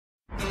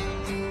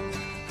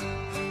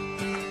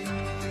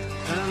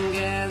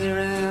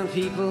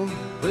people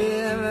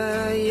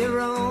wherever you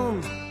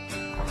roam,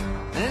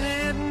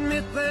 and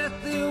admit that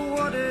the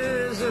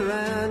waters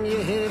around you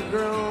have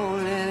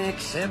grown, and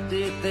accept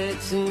it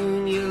that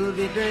soon you'll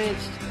be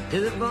drenched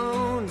to the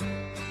bone.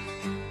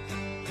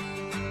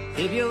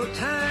 If your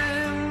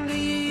time to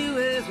you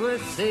is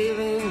worth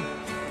saving,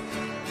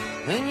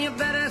 then you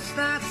better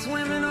start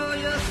swimming or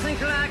you'll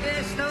sink like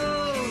a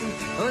stone,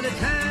 for the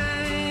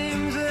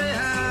times they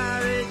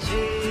are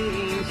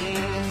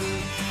a-changing.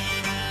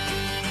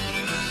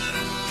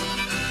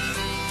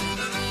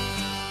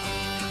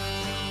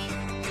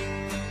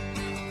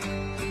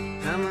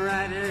 Some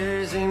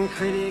writers and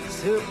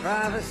critics who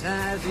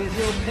prophesize with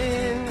your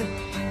pen,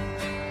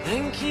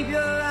 and keep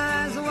your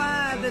eyes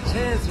wide, the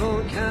chance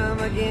won't come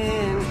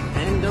again.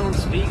 And don't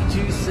speak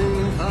too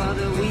soon, for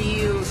the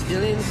wheel's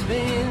still in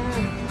spin,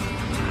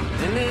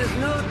 and there's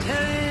no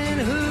telling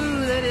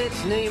who that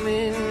it's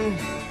naming.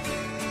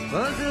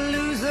 Was the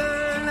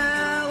loser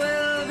now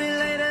will be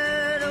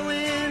later to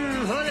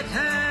win, for the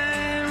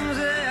times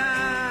they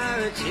are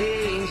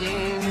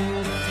a-changing.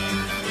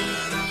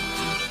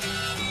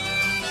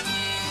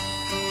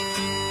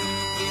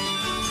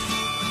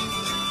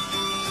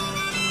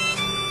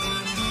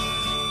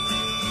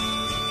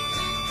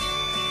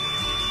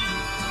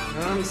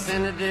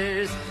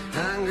 Senators,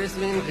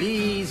 congressmen,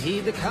 please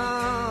heed the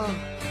call.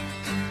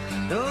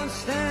 Don't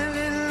stand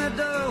in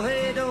the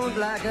doorway, don't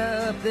lock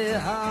up the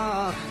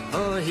hall,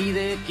 for he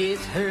that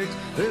gets hurt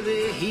will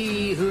be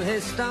he who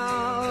has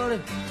stalled.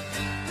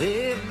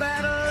 The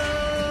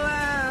battle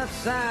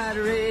outside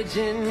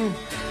raging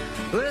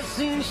will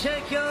soon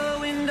shake your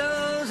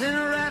windows and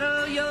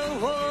rattle your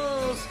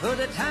walls, for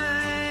the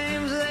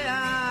times they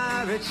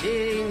are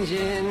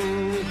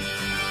a-changing.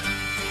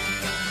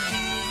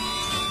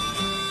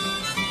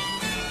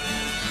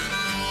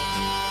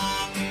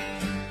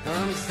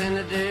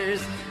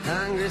 Senators,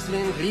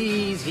 congressmen,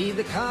 please heed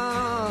the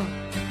call.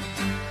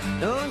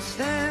 Don't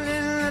stand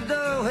in the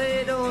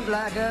doorway, don't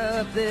lock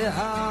up the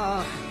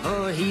hall,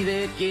 for he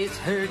that gets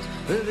hurt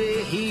will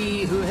be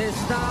he who has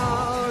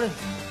stalled.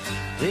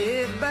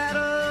 The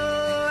battle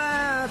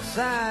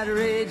outside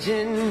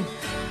raging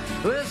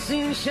will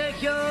soon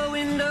shake your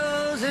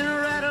windows and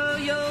rattle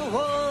your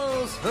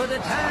walls, for the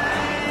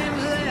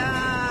times they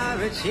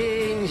are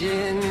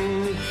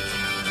a-changing.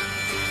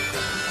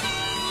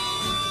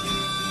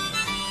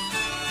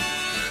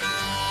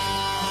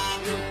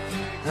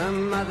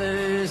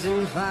 Mothers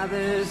and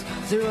fathers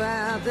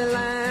throughout the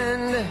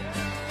land,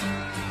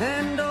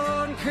 and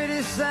don't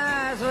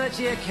criticize what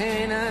you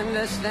can't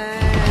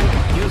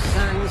understand. Your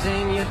sons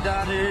and your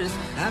daughters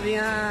are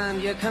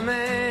beyond your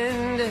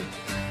command.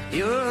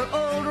 Your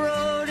old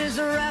road is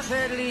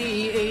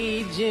rapidly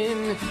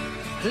aging.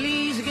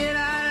 Please get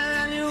out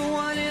of the new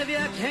one if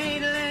you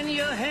can't lend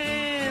your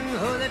hand,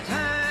 for the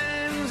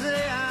times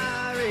they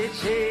are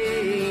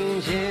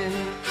a-changing.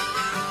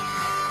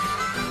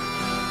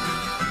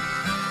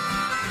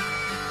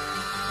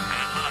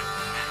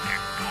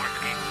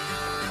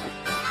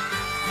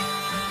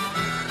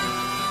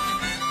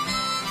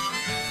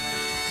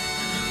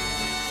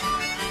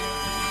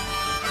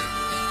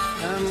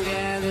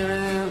 Gather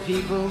round,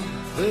 people,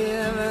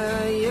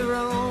 wherever you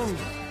roam,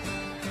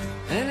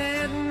 and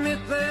admit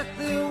that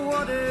the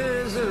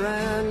waters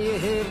around you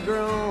have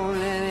grown,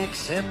 and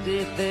accept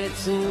it that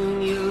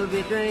soon you'll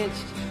be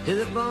drenched to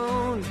the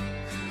bone.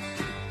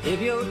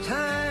 If your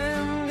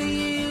time to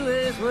you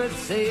is worth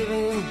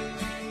saving,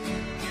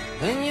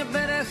 then you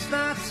better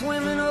start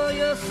swimming or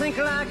you'll sink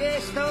like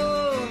a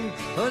stone,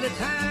 for the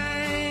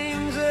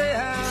times they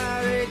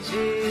are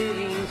a-changing.